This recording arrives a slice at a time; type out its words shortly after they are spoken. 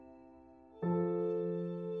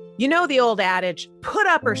You know the old adage, put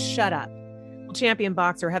up or shut up. Champion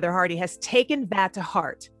boxer Heather Hardy has taken that to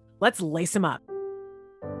heart. Let's lace him up.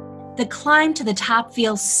 The climb to the top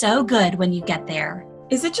feels so good when you get there.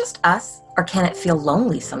 Is it just us, or can it feel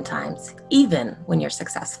lonely sometimes, even when you're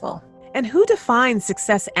successful? And who defines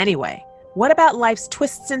success anyway? What about life's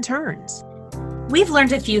twists and turns? We've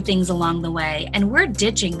learned a few things along the way, and we're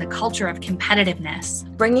ditching the culture of competitiveness.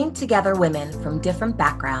 Bringing together women from different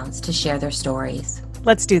backgrounds to share their stories.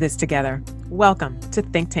 Let's do this together. Welcome to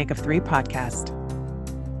Think Tank of Three podcast.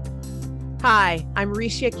 Hi, I'm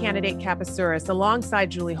Risha Candidate Kapasuris alongside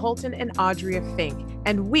Julie Holton and Audrey Fink,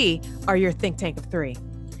 and we are your Think Tank of Three.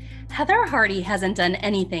 Heather Hardy hasn't done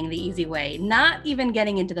anything the easy way, not even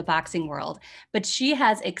getting into the boxing world, but she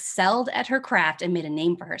has excelled at her craft and made a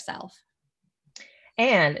name for herself.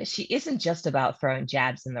 And she isn't just about throwing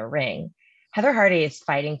jabs in the ring. Heather Hardy is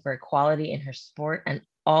fighting for equality in her sport and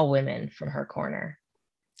all women from her corner.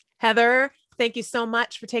 Heather, thank you so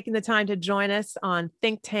much for taking the time to join us on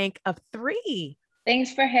Think Tank of Three.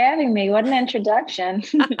 Thanks for having me. What an introduction.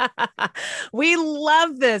 We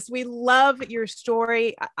love this. We love your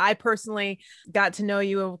story. I personally got to know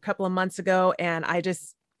you a couple of months ago, and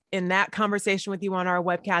in that conversation with you on our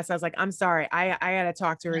webcast, I was like, I'm sorry, I got to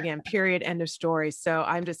talk to her again, period, end of story. So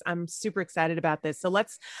I'm super excited about this. So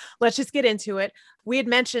let's just get into it. We had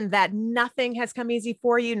mentioned that nothing has come easy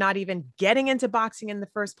for you, not even getting into boxing in the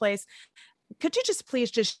first place. Could you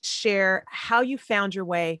please share how you found your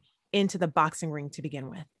way into the boxing ring to begin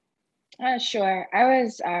with? Sure. I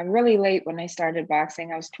was really late when I started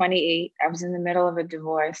boxing. I was 28. I was in the middle of a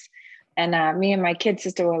divorce. And me and my kid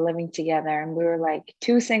sister were living together, and we were like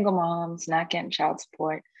two single moms, not getting child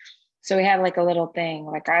support. So we had like a little thing.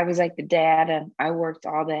 Like I was like the dad, and I worked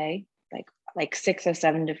all day, like 6 or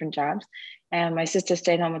 7 different jobs. And my sister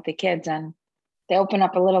stayed home with the kids, and they opened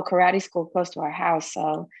up a little karate school close to our house.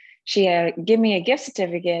 So she gave me a gift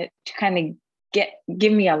certificate to kind of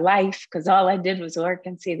give me a life, because all I did was work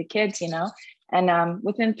and see the kids, And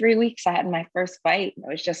within 3 weeks, I had my first fight. It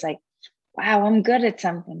was just like, wow, I'm good at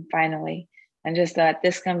something finally. And just thought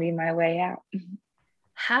this can be my way out.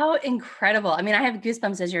 How incredible. I mean, I have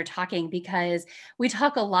goosebumps as you're talking, because we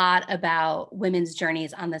talk a lot about women's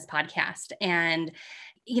journeys on this podcast. And,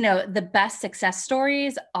 the best success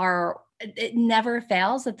stories it never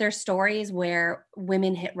fails that there's stories where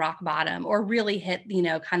women hit rock bottom or really hit,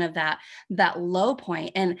 kind of that low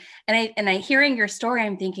point. And I hearing your story,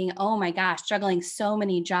 I'm thinking, oh my gosh, juggling so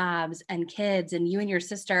many jobs and kids, and you and your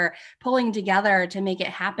sister pulling together to make it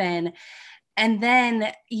happen. And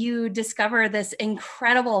then you discover this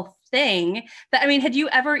incredible thing that, had you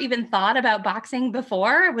ever even thought about boxing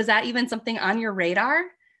before? Was that even something on your radar?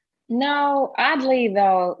 No, oddly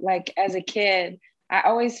though, like as a kid, I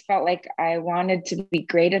always felt like I wanted to be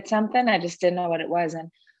great at something. I just didn't know what it was. And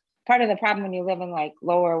part of the problem when you live in like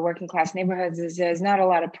lower working class neighborhoods is there's not a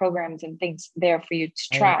lot of programs and things there for you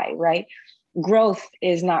to try, right? Growth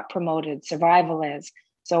is not promoted, survival is.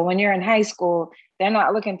 So when you're in high school, they're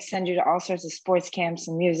not looking to send you to all sorts of sports camps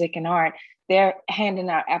and music and art. They're handing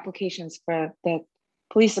out applications for the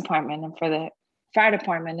police department and for the fire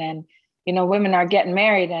department. And, women are getting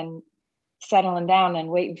married and settling down and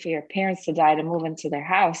waiting for your parents to die to move into their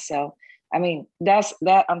house. So,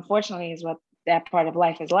 that unfortunately is what that part of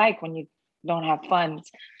life is like when you don't have funds.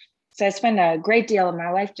 So I spent a great deal of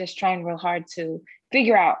my life just trying real hard to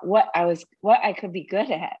figure out what I could be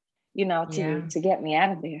good at, to get me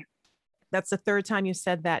out of there. That's the third time you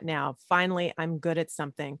said that now. Finally, I'm good at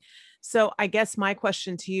something. So I guess my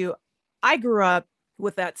question to you, I grew up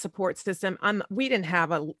with that support system. We didn't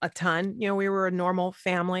have a ton, we were a normal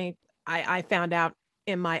family. I found out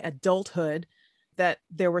in my adulthood that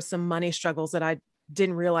there were some money struggles that I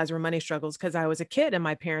didn't realize were money struggles because I was a kid and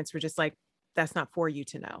my parents were just like, that's not for you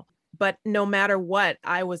to know. But no matter what,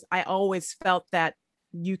 I always felt that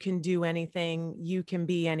you can do anything, you can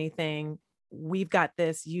be anything. We've got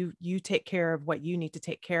this. You take care of what you need to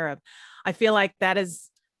take care of. I feel like that is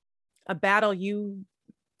a battle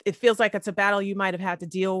it feels like it's a battle you might have had to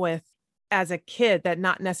deal with as a kid, that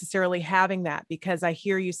not necessarily having that, because I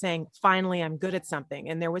hear you saying, finally, I'm good at something.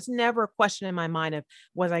 And there was never a question in my mind of,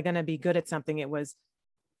 was I going to be good at something? It was,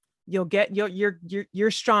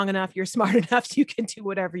 you're strong enough, you're smart enough, you can do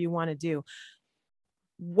whatever you want to do.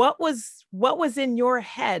 What was in your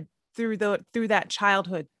head through that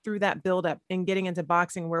childhood, through that buildup and getting into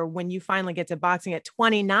boxing, where when you finally get to boxing at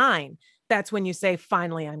 29, that's when you say,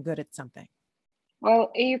 finally, I'm good at something?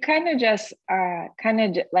 Well, you kind of just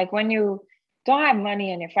like when you don't have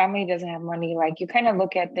money and your family doesn't have money, like you kind of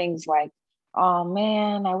look at things like, oh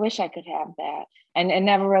man, I wish I could have that. And it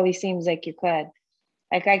never really seems like you could.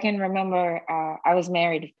 Like I can remember, I was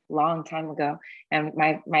married a long time ago, and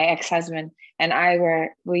my ex-husband and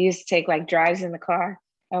we used to take like drives in the car,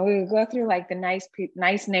 and we would go through like the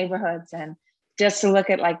nice neighborhoods, and just to look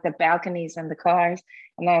at like the balconies and the cars.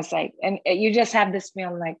 And I was like, and you just have this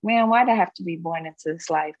feeling like, man, why'd I have to be born into this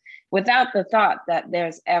life? Without the thought that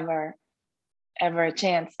there's ever a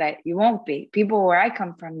chance that you won't be. People where I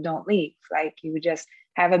come from don't leave. Like you just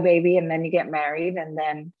have a baby and then you get married, and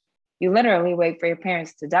then you literally wait for your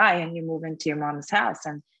parents to die and you move into your mom's house.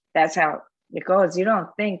 And that's how it goes. You don't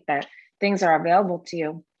think that things are available to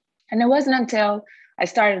you. And it wasn't until I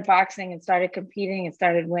started boxing and started competing and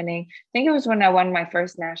started winning. I think it was when I won my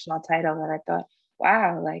first national title that I thought,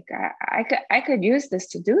 wow, like I could use this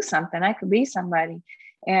to do something. I could be somebody.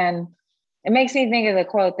 And it makes me think of the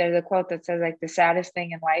quote. There's a quote that says like the saddest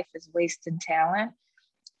thing in life is wasted talent.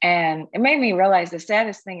 And it made me realize the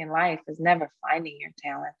saddest thing in life is never finding your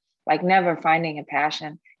talent, like never finding a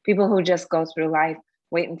passion. People who just go through life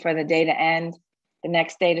waiting for the day to end, the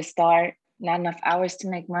next day to start, not enough hours to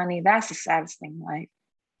make money. That's the saddest thing in life.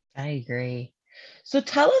 I agree. So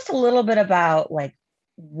tell us a little bit about like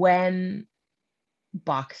when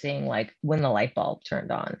boxing, like when the light bulb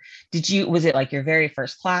turned on. Was it like your very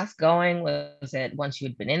first class going? Was it once you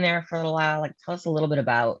had been in there for a while? Like tell us a little bit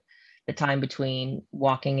about the time between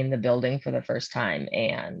walking in the building for the first time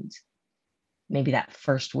and maybe that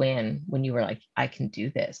first win when you were like, I can do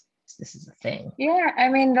this. This is a thing. Yeah, I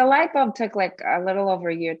mean, the light bulb took like a little over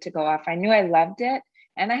a year to go off. I knew I loved it.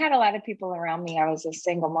 And I had a lot of people around me. I was a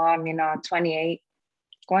single mom, 28,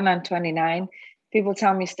 going on 29. People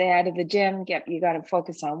tell me stay out of the gym, you got to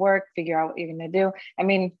focus on work, figure out what you're going to do. I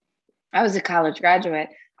mean, I was a college graduate.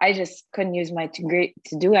 I just couldn't use my degree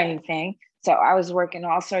to do anything. So I was working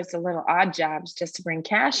all sorts of little odd jobs just to bring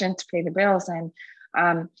cash in to pay the bills. And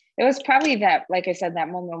it was probably that, like I said, that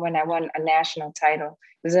moment when I won a national title.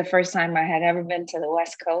 It was the first time I had ever been to the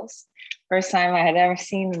West Coast, first time I had ever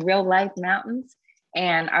seen real life mountains.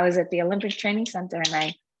 And I was at the Olympic Training Center,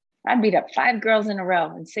 and I beat up 5 girls in a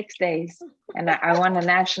row in 6 days. And I won a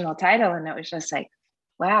national title. And it was just like,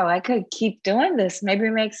 wow, I could keep doing this, maybe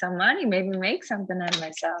make some money, maybe make something out of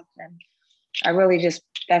myself. And I really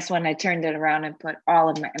that's when I turned it around and put all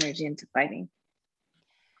of my energy into fighting.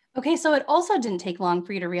 Okay, so it also didn't take long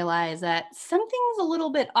for you to realize that something's a little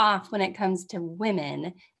bit off when it comes to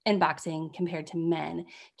women in boxing compared to men.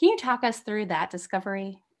 Can you talk us through that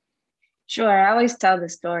discovery? Sure. I always tell the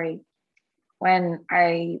story. When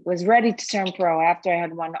I was ready to turn pro, after I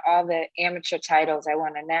had won all the amateur titles, I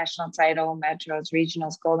won a national title, metros,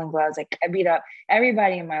 regionals, golden gloves. Like I beat up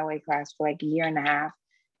everybody in my weight class for like a year and a half.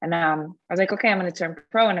 And I was like, okay, I'm going to turn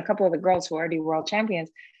pro. And a couple of the girls who were already world champions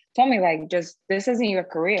told me like, this isn't your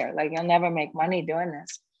career. Like you'll never make money doing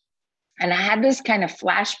this. And I had this kind of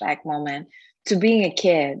flashback moment to being a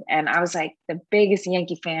kid. And I was like the biggest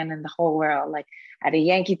Yankee fan in the whole world. Like I got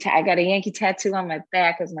a Yankee tattoo on my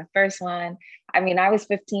back. It was my first one. I mean, I was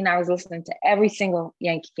 15. I was listening to every single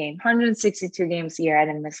Yankee game, 162 games a year. I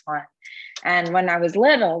didn't miss one. And when I was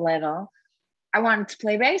little, I wanted to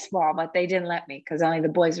play baseball, but they didn't let me because only the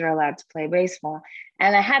boys were allowed to play baseball.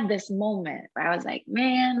 And I had this moment where I was like,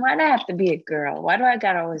 man, why do I have to be a girl? Why do I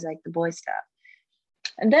got to always like the boy stuff?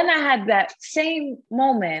 And then I had that same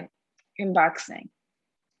moment in boxing.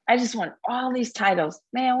 I just won all these titles.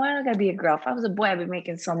 Man, why do I gotta be a girl? If I was a boy, I'd be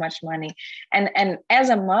making so much money. And as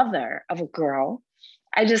a mother of a girl,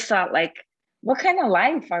 I just thought like, what kind of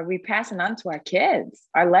life are we passing on to our kids?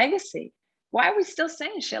 Our legacy? Why are we still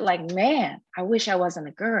saying shit like, man, I wish I wasn't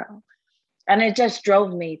a girl? And it just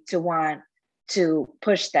drove me to want to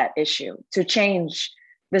push that issue, to change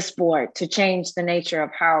the sport, to change the nature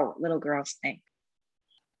of how little girls think.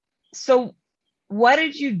 So what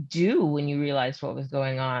did you do when you realized what was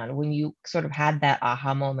going on? When you sort of had that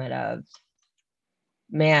aha moment of,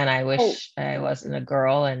 man, I wish I wasn't a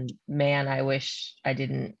girl, and man, I wish I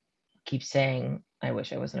didn't keep saying, I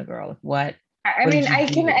wish I wasn't a girl. What I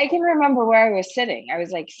can remember where I was sitting. I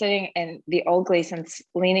was like sitting in the old Gleason's,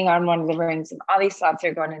 leaning on one of the rings, and all these thoughts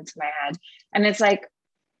are going into my head. And it's like,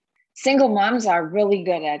 single moms are really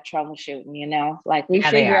good at troubleshooting, like we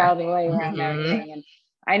figure out a way around everything. And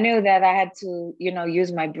I knew that I had to,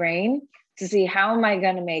 use my brain to see how am I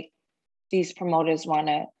going to make these promoters want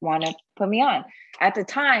to put me on. At the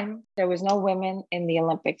time, there was no women in the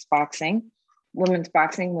Olympics boxing. Women's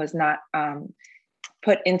boxing was not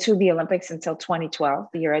put into the Olympics until 2012,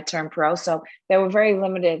 the year I turned pro. So there were very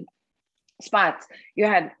limited spots. You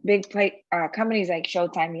had big companies like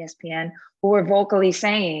Showtime, ESPN, who were vocally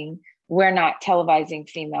saying, we're not televising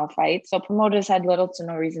female fights. So promoters had little to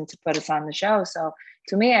no reason to put us on the show. So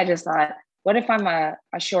to me, I just thought, what if I'm a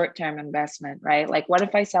short-term investment, right? Like, what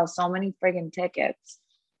if I sell so many friggin' tickets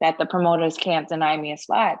that the promoters can't deny me a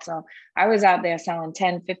slot? So I was out there selling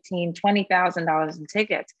 $10, $15, $20,000 in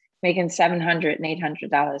tickets, making $700 and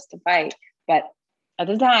 $800 to fight. But at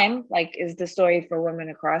the time, like is the story for women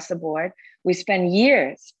across the board, we spend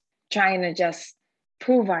years trying to just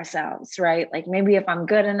prove ourselves, right? Like maybe if I'm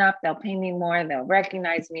good enough, they'll pay me more, they'll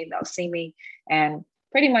recognize me, they'll see me. And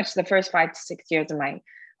pretty much the first 5 to 6 years of my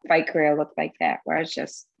fight career looked like that, where I was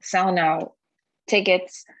just selling out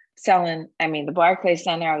tickets, the Barclays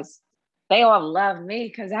Center, they all loved me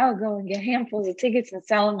because I would go and get handfuls of tickets and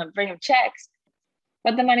sell them and bring them checks.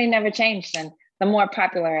 But the money never changed. And the more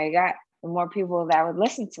popular I got, the more people that would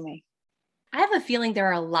listen to me. I have a feeling there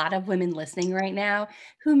are a lot of women listening right now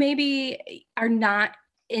who maybe are not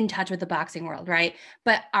in touch with the boxing world, right?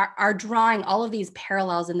 But are drawing all of these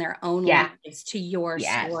parallels in their own lives to your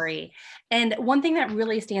story. And one thing that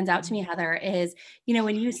really stands out to me, Heather, is,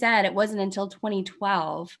 when you said it wasn't until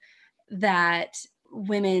 2012 that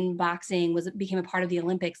women boxing became a part of the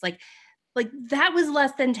Olympics, like that was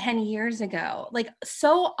less than 10 years ago. Like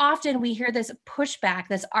so often we hear this pushback,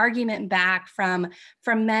 this argument back from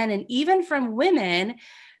men and even from women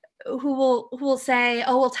who will say,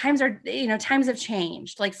 oh, well, times have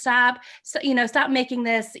changed. Like stop making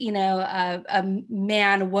this, a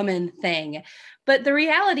man woman thing. But the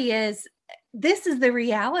reality is, this is the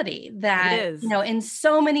reality that, in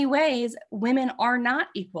so many ways, women are not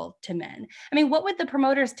equal to men. I mean, what would the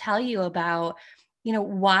promoters tell you about,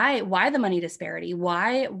 why the money disparity?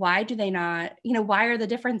 Why do they not, why are the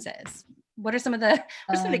differences? What are some of the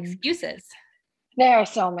excuses? There are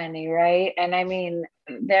so many, right? And I mean,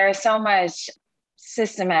 there's so much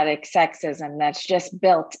systematic sexism that's just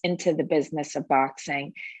built into the business of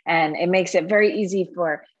boxing. And it makes it very easy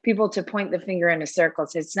for people to point the finger in a circle.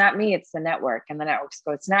 So it's not me, it's the network. And the networks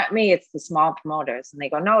go, it's not me, it's the small promoters. And they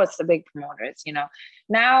go, no, it's the big promoters.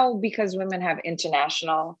 Now, because women have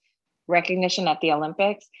international recognition at the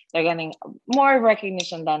Olympics, they're getting more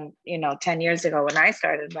recognition than 10 years ago when I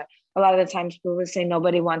started. But a lot of the times people would say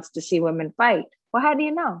nobody wants to see women fight. Well, how do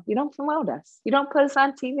you know? You don't promote us. You don't put us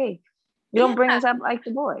on TV. You don't bring us up like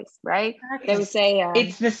the boys, right? They would say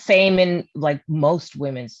it's the same in like most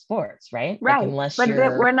women's sports, right? Right. Like, unless but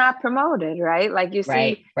we're not promoted, right? Like you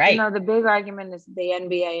see, right. The big argument is the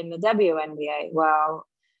NBA and the WNBA. Well,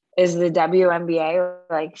 is the WNBA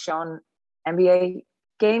like shown NBA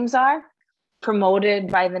games are promoted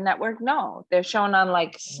by the network? No, they're shown on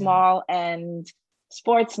like small end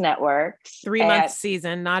sports networks. 3-month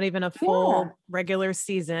season, not even a full regular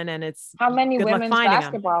season. And it's how many women's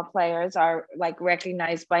basketball players are like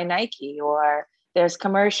recognized by Nike, or there's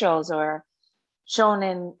commercials or shown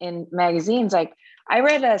in magazines. Like I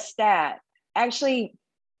read a stat, actually,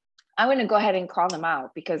 I'm going to go ahead and call them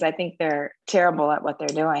out because I think they're terrible at what they're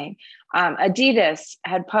doing. Adidas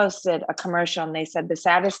had posted a commercial and they said the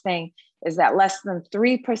saddest thing is that less than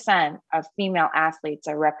 3% of female athletes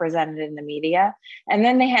are represented in the media. And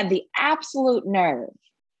then they had the absolute nerve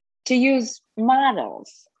to use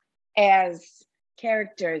models as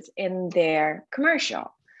characters in their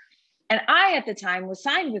commercial. And I, at the time, was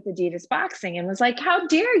signed with Adidas Boxing and was like, how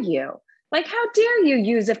dare you? Like, how dare you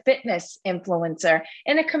use a fitness influencer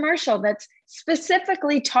in a commercial that's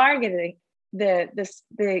specifically targeting the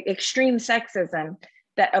extreme sexism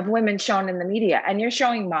of women shown in the media, and you're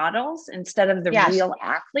showing models instead of the real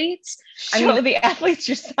athletes. The athletes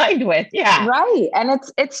you're signed with, right. And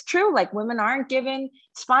it's true. Like women aren't given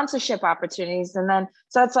sponsorship opportunities, and then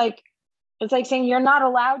so it's like saying you're not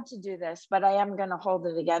allowed to do this, but I am going to hold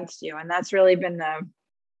it against you. And that's really been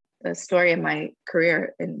the story of my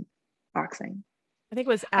career in boxing. I think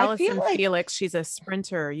it was Allison Felix. She's a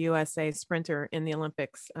sprinter, USA sprinter in the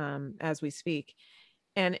Olympics as we speak,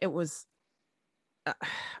 and it was.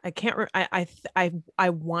 I can't. I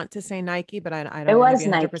want to say Nike, but I don't. It was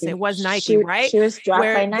Nike. It was Nike, right? She was dropped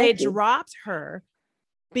by Nike. They dropped her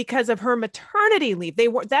because of her maternity leave.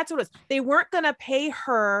 That's what it was. They weren't going to pay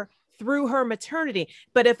her through her maternity.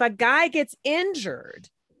 But if a guy gets injured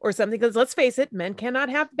or something, because let's face it, men cannot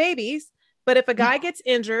have babies. But if a guy gets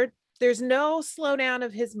injured, there's no slowdown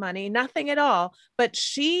of his money, nothing at all. But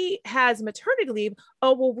she has maternity leave.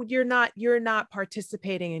 Oh, well, you're not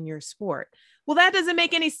participating in your sport. Well, that doesn't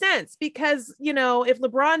make any sense because, if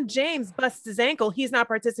LeBron James busts his ankle, he's not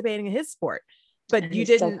participating in his sport, but you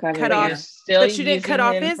didn't cut off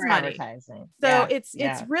his money. So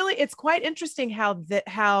it's really, it's quite interesting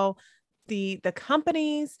how the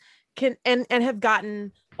companies can, and have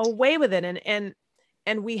gotten away with it.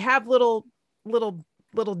 And we have little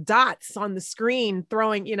little dots on the screen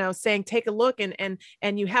throwing, saying, take a look. And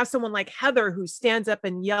you have someone like Heather who stands up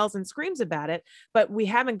and yells and screams about it, but we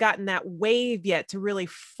haven't gotten that wave yet to really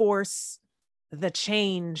force the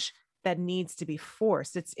change that needs to be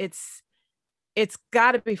forced. It's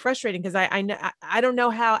got to be frustrating because I know, I don't know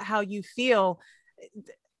how you feel.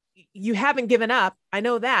 You haven't given up. I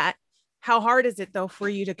know that. How hard is it though for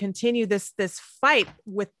you to continue this fight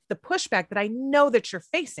with the pushback that I know that you're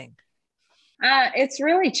facing? It's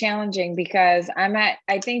really challenging because I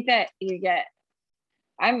think that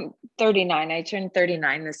I'm 39. I turned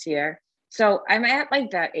 39 this year. So I'm at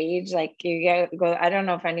like that age, like you get go, I don't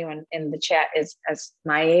know if anyone in the chat is as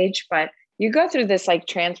my age, but you go through this like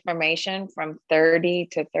transformation from 30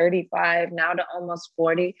 to 35, now to almost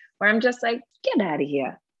 40, where I'm just like, get out of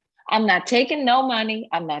here. I'm not taking no money.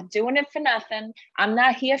 I'm not doing it for nothing. I'm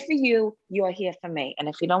not here for you. You're here for me. And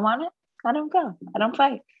if you don't want it, I don't go. I don't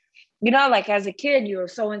fight. Like as a kid, you were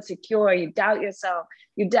so insecure, you doubt yourself,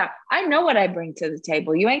 I know what I bring to the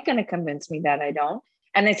table. You ain't going to convince me that I don't.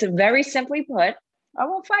 And it's very simply put, I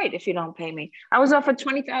won't fight if you don't pay me. I was offered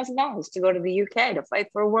 $20,000 to go to the UK to fight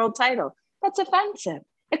for a world title. That's offensive.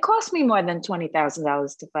 It cost me more than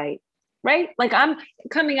 $20,000 to fight, right? Like I'm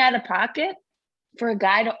coming out of pocket for a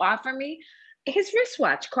guy to offer me. His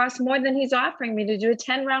wristwatch costs more than he's offering me to do a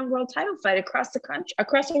 10-round world title fight across the country,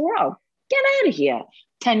 across the world. Get out of here.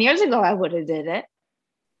 10 years ago, I would have did it.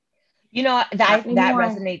 That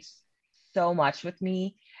resonates so much with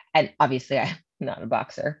me. And obviously I'm not a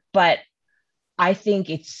boxer, but I think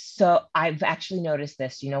I've actually noticed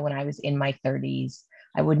this, when I was in my 30s,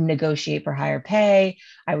 I would negotiate for higher pay.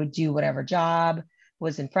 I would do whatever job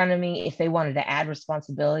was in front of me. If they wanted to add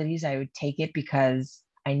responsibilities, I would take it because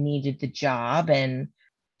I needed the job and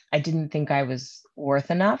I didn't think I was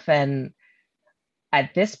worth enough. And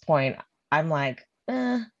at this point, I'm like,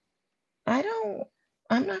 I'm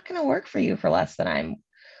not going to work for you for less than I'm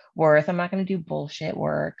worth. I'm not going to do bullshit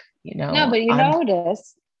work, No, but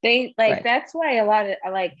notice they right. That's why a lot of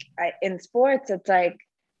in sports, it's like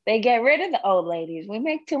they get rid of the old ladies. We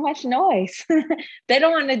make too much noise. They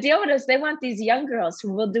don't want to deal with us. They want these young girls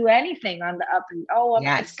who will do anything on the up and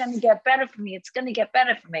Yes. It's going to get better for me. It's going to get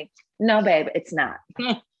better for me. No, babe, it's not.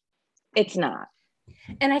 It's not.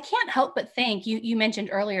 And I can't help but think you mentioned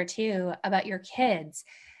earlier too about your kids.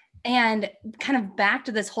 And kind of back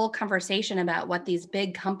to this whole conversation about what these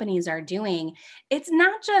big companies are doing, it's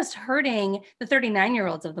not just hurting the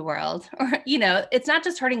 39-year-olds of the world, or, it's not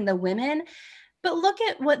just hurting the women, but look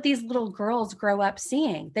at what these little girls grow up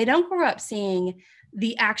seeing. They don't grow up seeing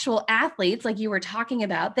the actual athletes like you were talking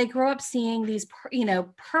about. They grow up seeing these,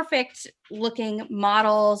 perfect looking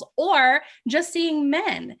models or just seeing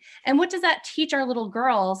men. And what does that teach our little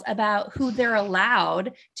girls about who they're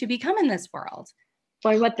allowed to become in this world?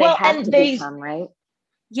 Or what they have to become, right?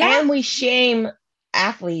 Yeah. And we shame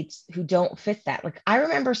athletes who don't fit that. Like I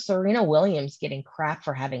remember Serena Williams getting crap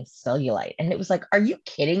for having cellulite. And it was like, are you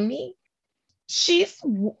kidding me? She's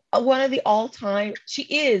one of the all-time, she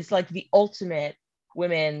is like the ultimate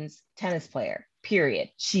women's tennis player, period.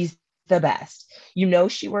 She's the best.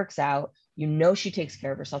 She works out. She takes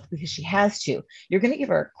care of herself because she has to. You're going to give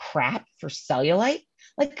her crap for cellulite?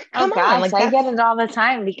 Like, come on. Like, I get it all the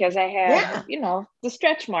time because I have, the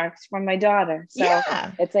stretch marks from my daughter. So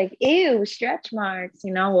it's like, ew, stretch marks,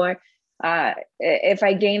 or if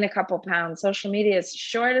I gain a couple pounds, social media is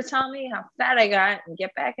sure to tell me how fat I got and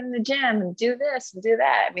get back in the gym and do this and do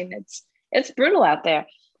that. I mean, it's brutal out there.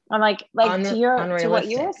 I'm like to what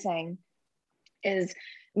you were saying is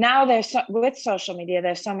now with social media,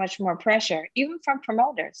 there's so much more pressure, even from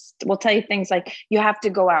promoters. We'll tell you things like you have to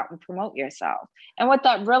go out and promote yourself. And what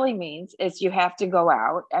that really means is you have to go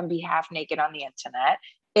out and be half naked on the internet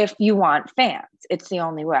if you want fans. It's the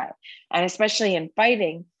only way. And especially in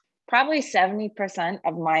fighting, probably 70%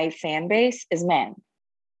 of my fan base is men.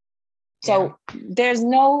 So there's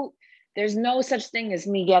no such thing as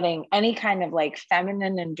me getting any kind of like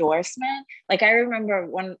feminine endorsement. Like I remember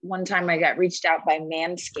one time I got reached out by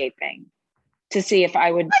Manscaping to see if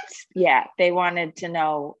I would, they wanted to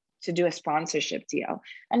know to do a sponsorship deal.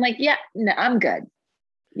 I'm like, no, I'm good.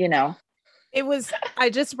 I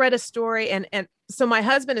just read a story and so my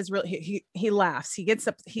husband is really, he laughs, he gets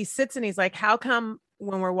up, he sits and he's like, how come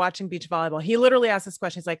when we're watching beach volleyball, he literally asks this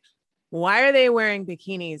question. He's like, why are they wearing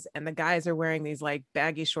bikinis and the guys are wearing these like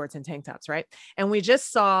baggy shorts and tank tops, right? And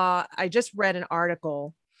I just read an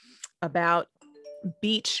article about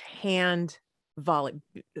beach handball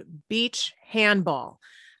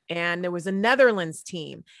and there was a Netherlands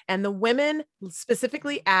team, and the women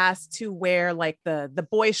specifically asked to wear like the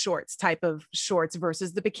boy shorts type of shorts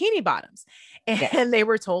versus the bikini bottoms. And Yes. they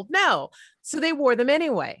were told no. So they wore them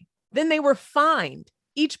anyway. Then they were fined.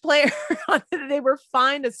 Each player, they were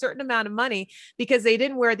fined a certain amount of money because they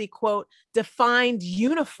didn't wear the quote defined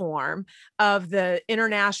uniform of the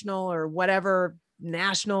international or whatever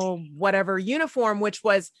national, whatever uniform, which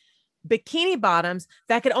was bikini bottoms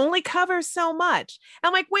that could only cover so much.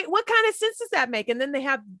 I'm like, wait, what kind of sense does that make? And then they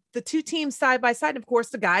have the two teams side by side. And of course,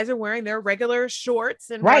 the guys are wearing their regular shorts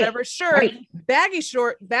and whatever shirt, baggy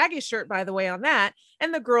shirt, by the way, on that.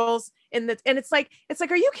 And the girls and it's like,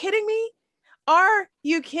 are you kidding me? Are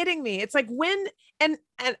you kidding me? It's like and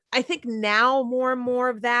I think now more and more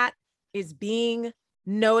of that is being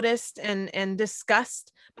noticed and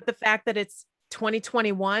discussed, but the fact that it's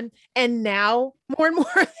 2021 and now more and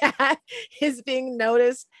more of that is being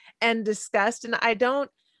noticed and discussed.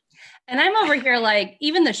 And I'm over here like,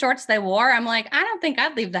 even the shorts they wore, I'm like, I don't think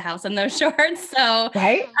I'd leave the house in those shorts. So,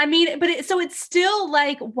 I mean, but it's still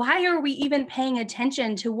like, why are we even paying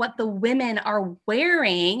attention to what the women are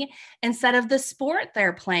wearing instead of the sport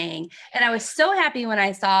they're playing? And I was so happy when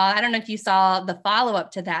I saw, I don't know if you saw the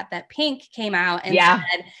follow-up to that Pink came out and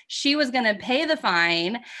said she was going to pay the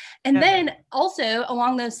fine. And then also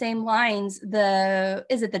along those same lines,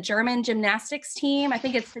 is it the German gymnastics team? I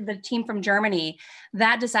think it's the team from Germany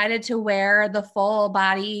that decided to wear the full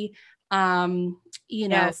body, what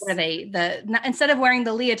are they, instead of wearing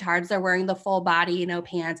the leotards, they're wearing the full body,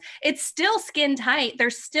 pants. It's still skin tight. They're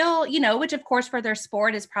still, which of course for their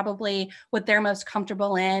sport is probably what they're most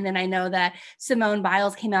comfortable in. And I know that Simone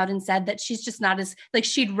Biles came out and said that she's just not as, like,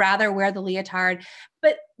 she'd rather wear the leotard.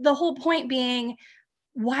 But the whole point being,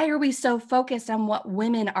 why are we so focused on what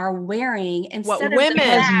women are wearing instead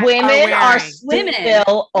because women are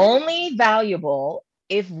still only valuable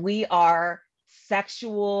if we are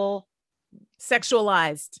sexualized.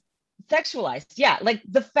 Yeah. Like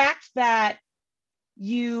the fact that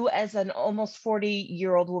you as an almost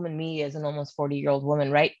 40-year-old woman, me as an almost 40-year-old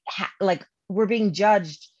woman, right? Like we're being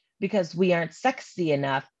judged because we aren't sexy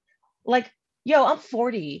enough. Like, yo, I'm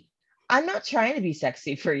 40. I'm not trying to be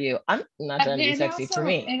sexy for you. I'm not trying to be sexy for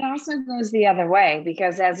me. It also goes the other way,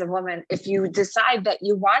 because as a woman, if you decide that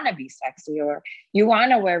you want to be sexy or you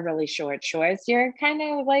want to wear really short shorts, you're kind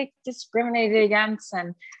of like discriminated against,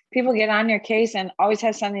 and people get on your case and always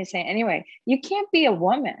have something to say anyway. You can't be a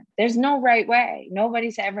woman. There's no right way.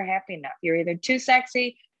 Nobody's ever happy enough. You're either too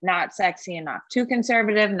sexy, not sexy enough, too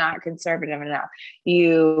conservative, not conservative enough.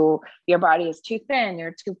 Your body is too thin,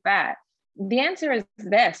 you're too fat. The answer is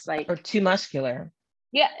this, like, or too muscular.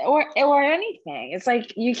 Yeah, or anything. It's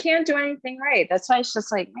like you can't do anything right. That's why it's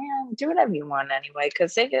just like, man, do whatever you want anyway,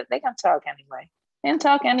 because they can talk anyway. They can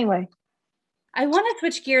talk anyway. I want to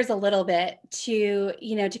switch gears a little bit to,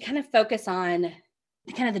 to kind of focus on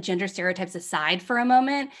kind of the gender stereotypes aside for a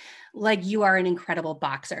moment. Like, you are an incredible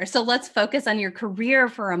boxer. So let's focus on your career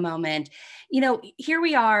for a moment. Here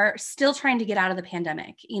we are still trying to get out of the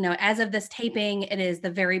pandemic. As of this taping, it is the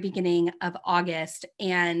very beginning of August.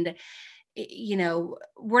 And,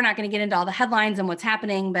 we're not going to get into all the headlines and what's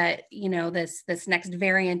happening, but, this next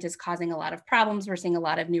variant is causing a lot of problems. We're seeing a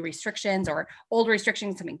lot of new restrictions or old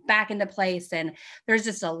restrictions coming back into place. And there's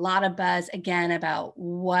just a lot of buzz again about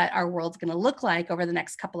what our world's going to look like over the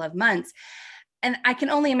next couple of months. And I can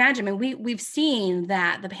only imagine, we've seen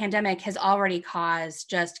that the pandemic has already caused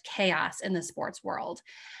just chaos in the sports world,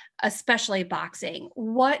 especially boxing.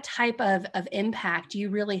 What type of impact do you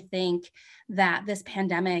really think that this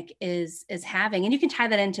pandemic is having? And you can tie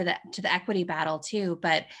that into the equity battle too,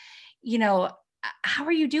 but how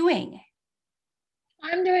are you doing?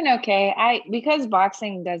 I'm doing okay. Because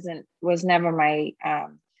boxing was never my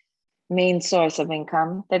main source of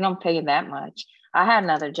income. They don't pay you that much. I had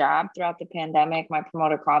another job throughout the pandemic. My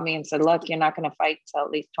promoter called me and said, look, you're not going to fight until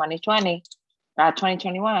at least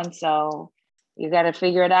 2021. So you got to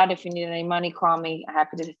figure it out. If you need any money, call me. I'm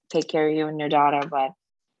happy to take care of you and your daughter, but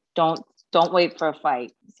don't wait for a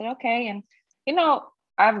fight. I said, okay. And,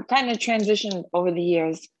 I've kind of transitioned over the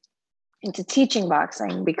years into teaching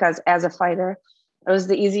boxing, because as a fighter, it was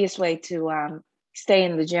the easiest way to stay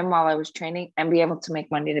in the gym while I was training and be able to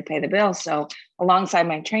make money to pay the bills. So alongside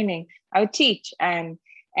my training, I would teach. And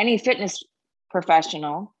any fitness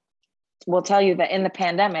professional will tell you that in the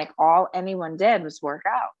pandemic, all anyone did was work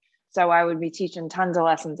out. So I would be teaching tons of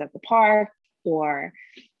lessons at the park, or,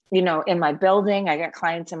 in my building. I got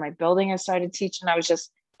clients in my building I started teaching. I was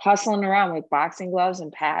just hustling around with boxing gloves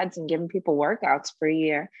and pads and giving people workouts for a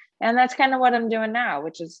year. And that's kind of what I'm doing now,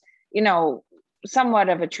 which is, somewhat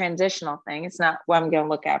of a transitional thing. It's not what I'm going to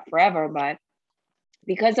look at forever, but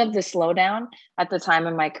because of the slowdown at the time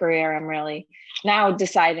in my career, I'm really now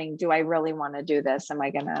deciding, do I really want to do this? Am I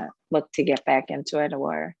going to look to get back into it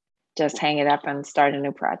or just hang it up and start a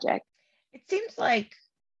new project? It seems like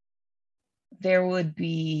there would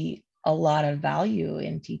be a lot of value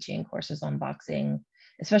in teaching courses on boxing,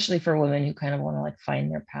 especially for women who kind of want to like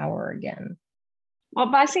find their power again. Well,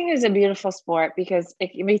 boxing is a beautiful sport because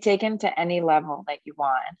it can be taken to any level that you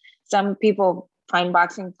want. Some people find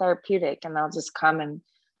boxing therapeutic and they'll just come and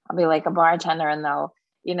I'll be like a bartender and they'll,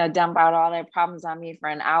 dump out all their problems on me for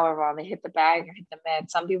an hour while they hit the bag or hit the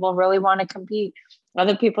med. Some people really want to compete.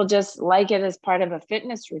 Other people just like it as part of a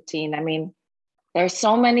fitness routine. I mean, there's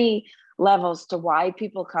so many levels to why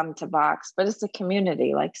people come to box, but it's a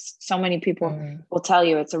community. Like so many people will tell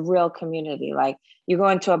you it's a real community. Like you go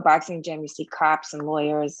into a boxing gym, you see cops and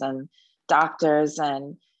lawyers and doctors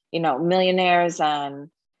and, millionaires and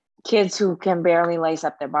kids who can barely lace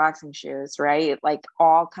up their boxing shoes, right? Like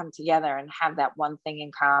all come together and have that one thing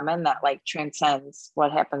in common that like transcends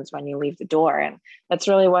what happens when you leave the door. And that's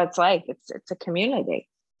really what it's like. It's a community.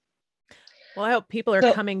 Well, I hope people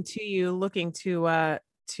are coming to you looking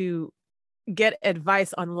to get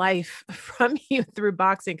advice on life from you through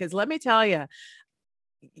boxing. Cause let me tell you,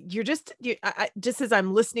 just as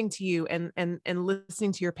I'm listening to you and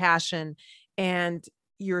listening to your passion and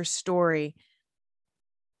your story,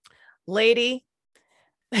 lady,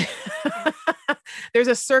 there's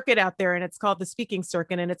a circuit out there and it's called the speaking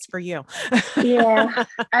circuit and it's for you. Yeah.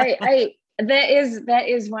 That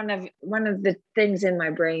is one of the things in my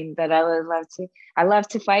brain that I would love to. I love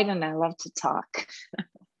to fight and I love to talk.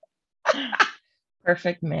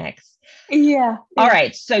 Perfect mix. Yeah. All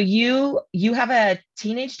right. So you have a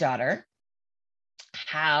teenage daughter.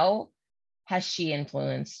 How has she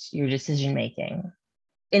influenced your decision making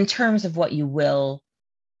in terms of what you will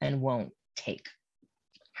and won't take?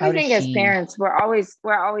 I think as parents, we're always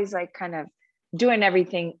like kind of doing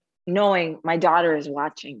everything knowing my daughter is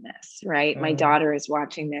watching this, right? My daughter is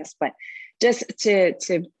watching this, but just to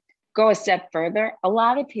go a step further, a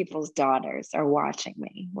lot of people's daughters are watching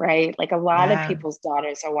me, right? Like a lot of people's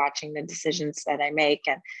daughters are watching the decisions that I make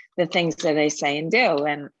and the things that I say and do.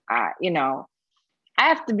 And, I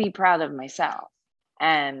have to be proud of myself.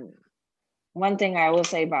 And one thing I will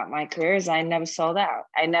say about my career is I never sold out.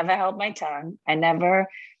 I never held my tongue. I never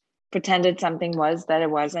pretended something was that it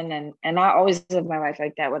wasn't. And I always live my life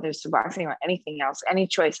like that, whether it's boxing or anything else, any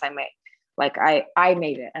choice I make, like I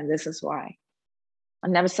made it. And this is why. I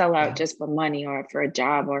never sell out just for money or for a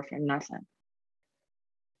job or for nothing.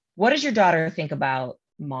 What does your daughter think about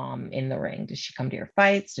mom in the ring? Does she come to your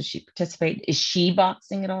fights? Does she participate? Is she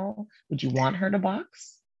boxing at all? Would you want her to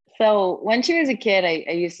box? So when she was a kid,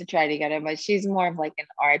 I used to try to get her, but she's more of like an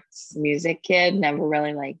arts music kid, never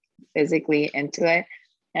really like physically into it.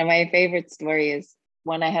 And my favorite story is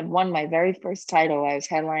when I had won my very first title, I was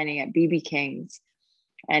headlining at BB King's.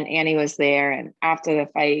 And Annie was there. And after the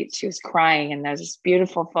fight, she was crying. And there's this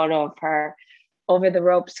beautiful photo of her over the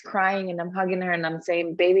ropes crying. And I'm hugging her and I'm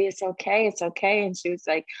saying, baby, it's okay. It's okay. And she was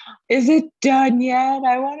like, is it done yet?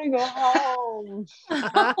 I want to go home.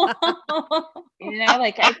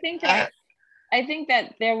 Like I think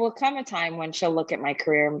that there will come a time when she'll look at my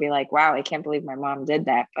career and be like, wow, I can't believe my mom did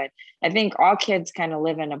that. But I think all kids kind of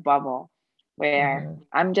live in a bubble where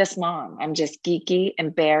I'm just mom. I'm just geeky,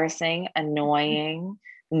 embarrassing, annoying,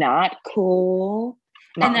 not cool.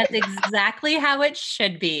 And that's exactly how it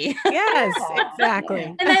should be. Yes, exactly.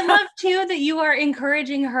 And I love too that you are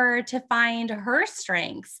encouraging her to find her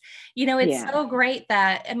strengths. It's so great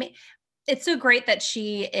that, it's so great that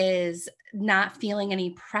she is not feeling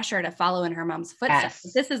any pressure to follow in her mom's footsteps.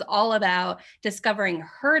 Yes. This is all about discovering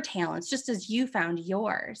her talents, just as you found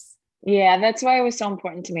yours. Yeah, that's why it was so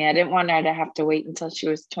important to me. I didn't want her to have to wait until she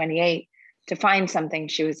was 28 to find something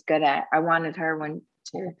she was good at. I wanted her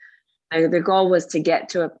the goal was to get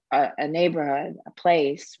to a neighborhood, a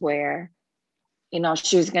place where,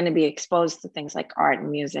 she was going to be exposed to things like art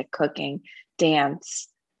and music, cooking, dance,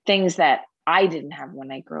 things that I didn't have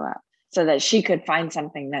when I grew up, so that she could find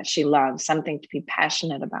something that she loves, something to be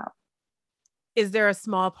passionate about. Is there a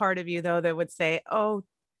small part of you though that would say, oh,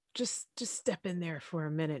 just step in there for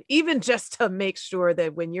a minute, even just to make sure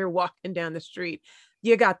that when you're walking down the street,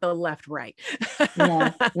 you got the left right?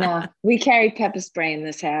 No, we carry pepper spray in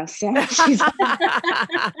this house. So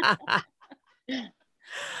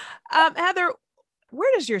Heather,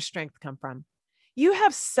 where does your strength come from? You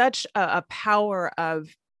have such a power of,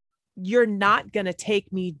 you're not going to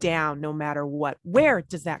take me down no matter what. Where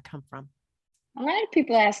does that come from? A lot of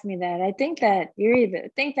people ask me that. I think that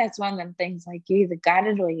that's one of them things, like you either got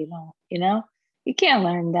it or you don't, You can't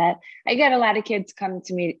learn that. I get a lot of kids come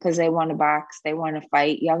to me because they want to box, they want to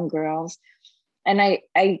fight, young girls. And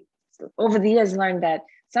I over the years learned that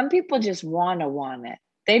some people just want it.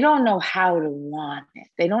 They don't know how to want it.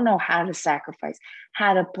 They don't know how to sacrifice,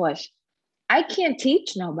 how to push. I can't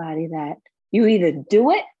teach nobody that. You either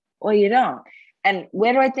do it or you don't. And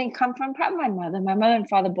where do I think come from? Probably my mother. My mother and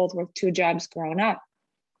father both worked 2 jobs growing up.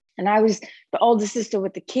 And I was the older sister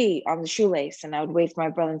with the key on the shoelace. And I would wait for my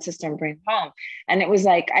brother and sister and bring them home. And it was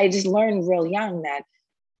like, I just learned real young that,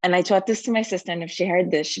 and I taught this to my sister. And if she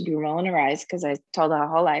heard this, she'd be rolling her eyes because I told her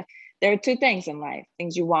whole life. There are 2 things in life,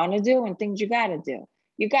 things you want to do and things you got to do.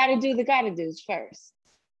 You got to do the got to do's first.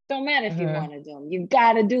 Don't matter if you want to do them. You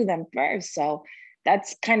got to do them first. So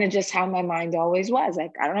that's kind of just how my mind always was.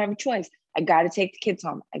 Like, I don't have a choice. I got to take the kids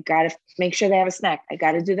home. I got to make sure they have a snack. I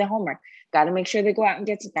got to do their homework. Got to make sure they go out and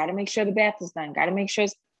got to make sure the bath is done. Got to make sure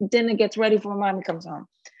dinner gets ready for when mommy comes home.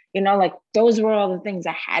 You know, like those were all the things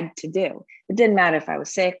I had to do. It didn't matter if I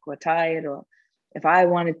was sick or tired or if I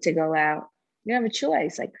wanted to go out. You have a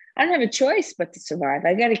choice. Like, I don't have a choice but to survive.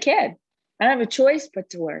 I got a kid. I don't have a choice but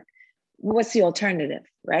to work. What's the alternative,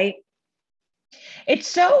 right? It's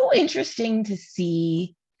so interesting to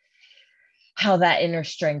see how that inner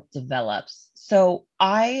strength develops. So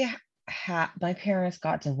my parents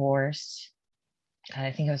got divorced, and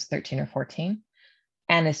I think I was 13 or 14.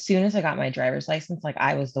 And as soon as I got my driver's license, like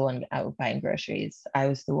I was the one out buying groceries. I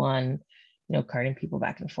was the one, carting people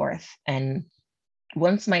back and forth. And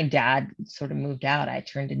once my dad sort of moved out, I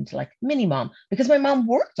turned into like mini mom because my mom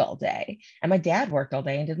worked all day and my dad worked all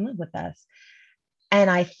day and didn't live with us. And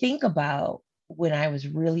I think about when I was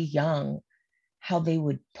really young, how they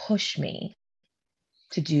would push me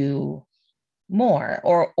to do more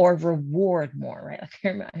or reward more, right?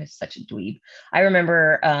 Like I was such a dweeb. I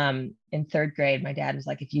remember in 3rd grade, my dad was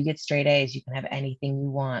like, if you get straight A's, you can have anything you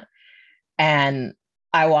want. And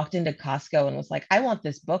I walked into Costco and was like, I want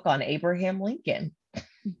this book on Abraham Lincoln.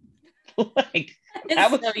 Like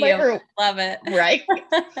that was so my group. Love it. Right.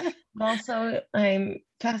 Also, I'm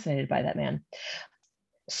fascinated by that man.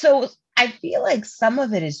 So I feel like some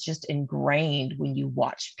of it is just ingrained when you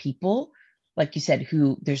watch people, like you said,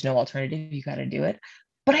 who there's no alternative, you got to do it.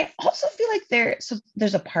 But I also feel like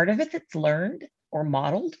there's a part of it that's learned or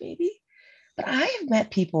modeled maybe. But I have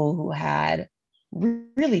met people who had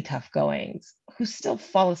really tough goings, who still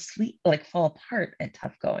fall apart at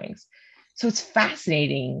tough goings. So it's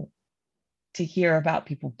fascinating to hear about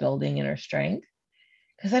people building inner strength,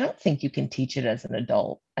 because I don't think you can teach it as an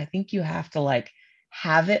adult. I think you have to like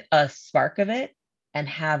have a spark of it and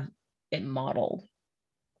have it modeled.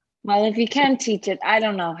 Well, if you can teach it, I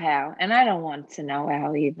don't know how. And I don't want to know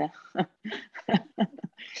how either.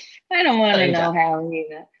 I don't want to know how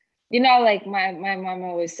either. Like my mom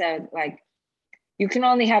always said, like, you can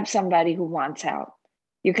only help somebody who wants help.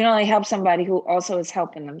 You can only help somebody who also is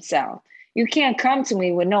helping themselves. You can't come to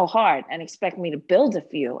me with no heart and expect me to build it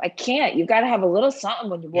for you. I can't. You got to have a little something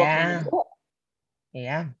when you walk in the door.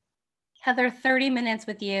 Yeah. Heather, 30 minutes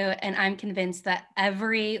with you, and I'm convinced that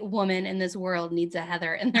every woman in this world needs a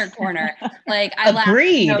Heather in their corner. Like, I laugh,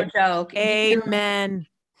 no joke. Amen.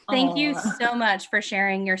 Thank you so much for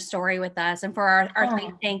sharing your story with us and for our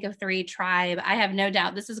Think Tank of 3 tribe. I have no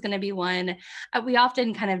doubt this is going to be one. We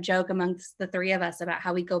often kind of joke amongst the 3 of us about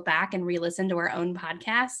how we go back and re-listen to our own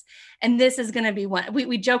podcasts. And this is going to be one.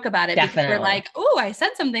 We joke about it because we're like, oh, I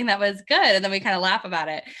said something that was good. And then we kind of laugh about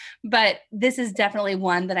it. But this is definitely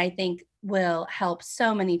one that I think will help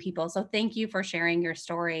so many people. So thank you for sharing your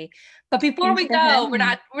story. But before we go, we're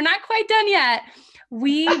not quite done yet.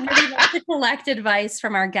 We really like to collect advice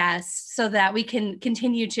from our guests so that we can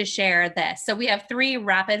continue to share this. So we have 3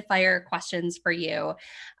 rapid fire questions for you.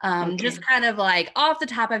 Just kind of like off the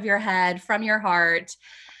top of your head, from your heart.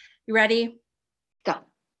 You ready? Go.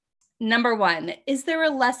 Number 1, is there a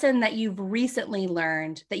lesson that you've recently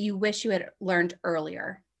learned that you wish you had learned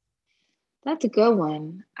earlier? That's a good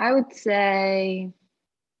one. I would say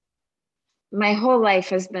my whole life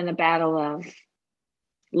has been a battle of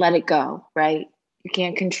let it go, right? You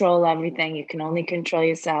can't control everything. You can only control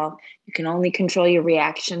yourself. You can only control your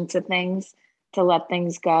reaction to things, to let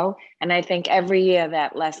things go. And I think every year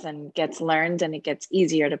that lesson gets learned and it gets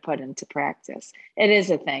easier to put into practice. It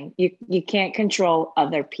is a thing. You can't control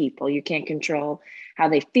other people. You can't control how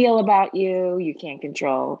they feel about you. You can't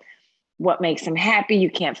control what makes them happy.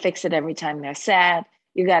 You can't fix it every time they're sad.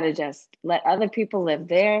 You got to just let other people live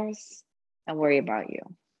theirs and worry about you.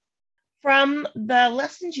 From the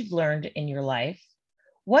lessons you've learned in your life,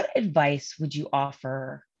 what advice would you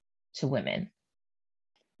offer to women?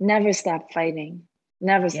 Never stop fighting.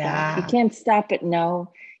 Never stop. You can't stop it.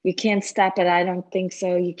 No, You can't stop it. I don't think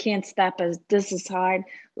so. You can't stop us. This is hard.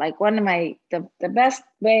 Like one of the best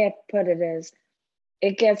way I put it is,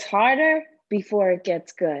 it gets harder before it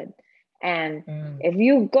gets good. And if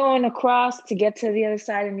you're going across to get to the other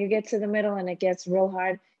side and you get to the middle and it gets real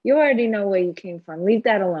hard, you already know where you came from. Leave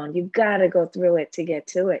that alone. You've got to go through it to get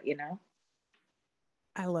to it, you know?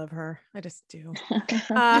 I love her. I just do.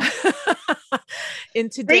 In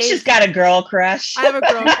today's, Risha's got a girl crush. I have a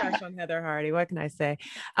girl crush on Heather Hardy. What can I say?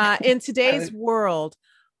 In today's world,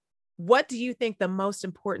 what do you think the most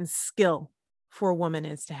important skill for a woman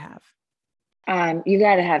is to have? You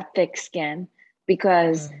got to have thick skin,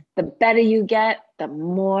 because the better you get, the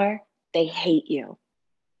more they hate you.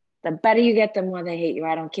 The better you get, the more they hate you.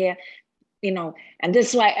 I don't care. You know, and this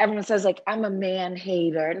is why everyone says, like, I'm a man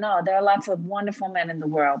hater. No, there are lots of wonderful men in the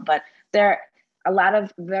world, but there are a lot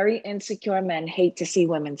of very insecure men hate to see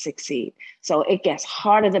women succeed. So it gets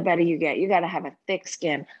harder the better you get. You got to have a thick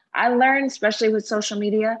skin. I learned, especially with social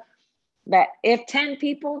media, that if 10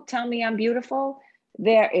 people tell me I'm beautiful,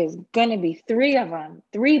 there is going to be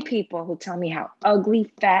 3 people who tell me how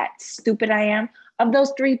ugly, fat, stupid I am. Of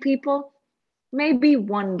those 3 people, maybe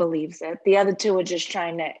 1 believes it. The other 2 are just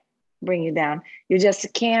trying to bring you down. You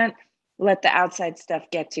just can't let the outside stuff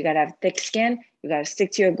get you. You got to have thick skin. You got to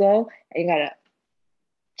stick to your goal, and you got to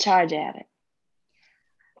charge at it.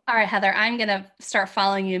 All right, Heather, I'm going to start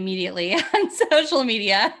following you immediately on social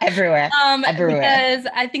media. Everywhere. Because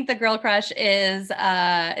I think the girl crush is,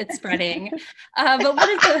 it's spreading. But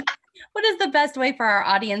what is the best way for our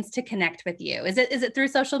audience to connect with you? Is it through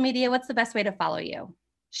social media? What's the best way to follow you?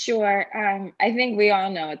 Sure. I think we all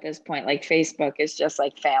know at this point, like Facebook is just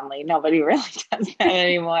like family. Nobody really does that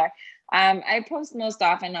anymore. I post most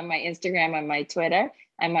often on my Instagram and my Twitter,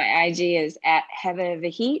 and my IG is at Heather the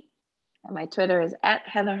Heat, and my Twitter is at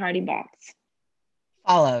Heather Hardy Box.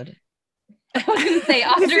 Followed. I was going to say,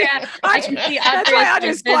 Audrey. I can see That's why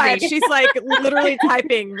Audrey's quiet. She's like literally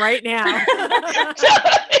typing right now.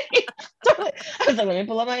 Totally. I was like, let me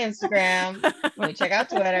pull up my Instagram. Let me check out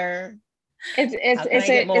Twitter.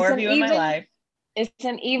 It's more of you in my life. It's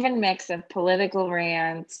an even mix of political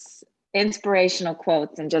rants, inspirational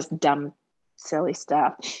quotes, and just dumb, silly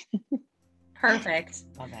stuff. Perfect.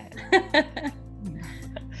 Love it.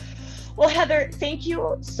 Well, Heather, thank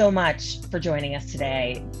you so much for joining us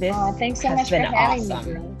today. This thanks so has much been for having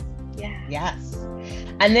awesome. me. Yeah. Yes.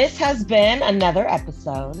 And this has been another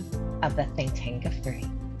episode of the Think Tank of 3.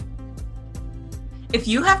 If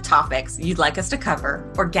you have topics you'd like us to cover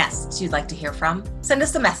or guests you'd like to hear from, send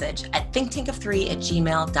us a message at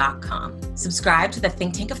thinktankof3@gmail.com. Subscribe to the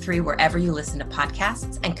Think Tank of 3 wherever you listen to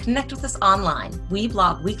podcasts and connect with us online. We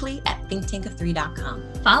blog weekly at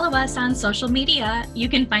thinktankof3.com. Follow us on social media. You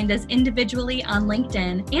can find us individually on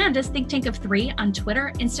LinkedIn and as Think Tank of 3 on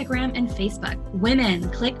Twitter, Instagram, and Facebook. Women,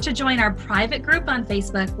 click to join our private group on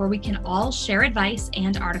Facebook where we can all share advice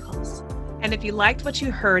and articles. And if you liked what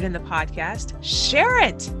you heard in the podcast, share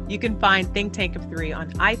it. You can find Think Tank of 3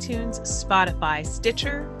 on iTunes, Spotify,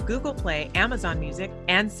 Stitcher, Google Play, Amazon Music,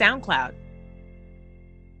 and SoundCloud.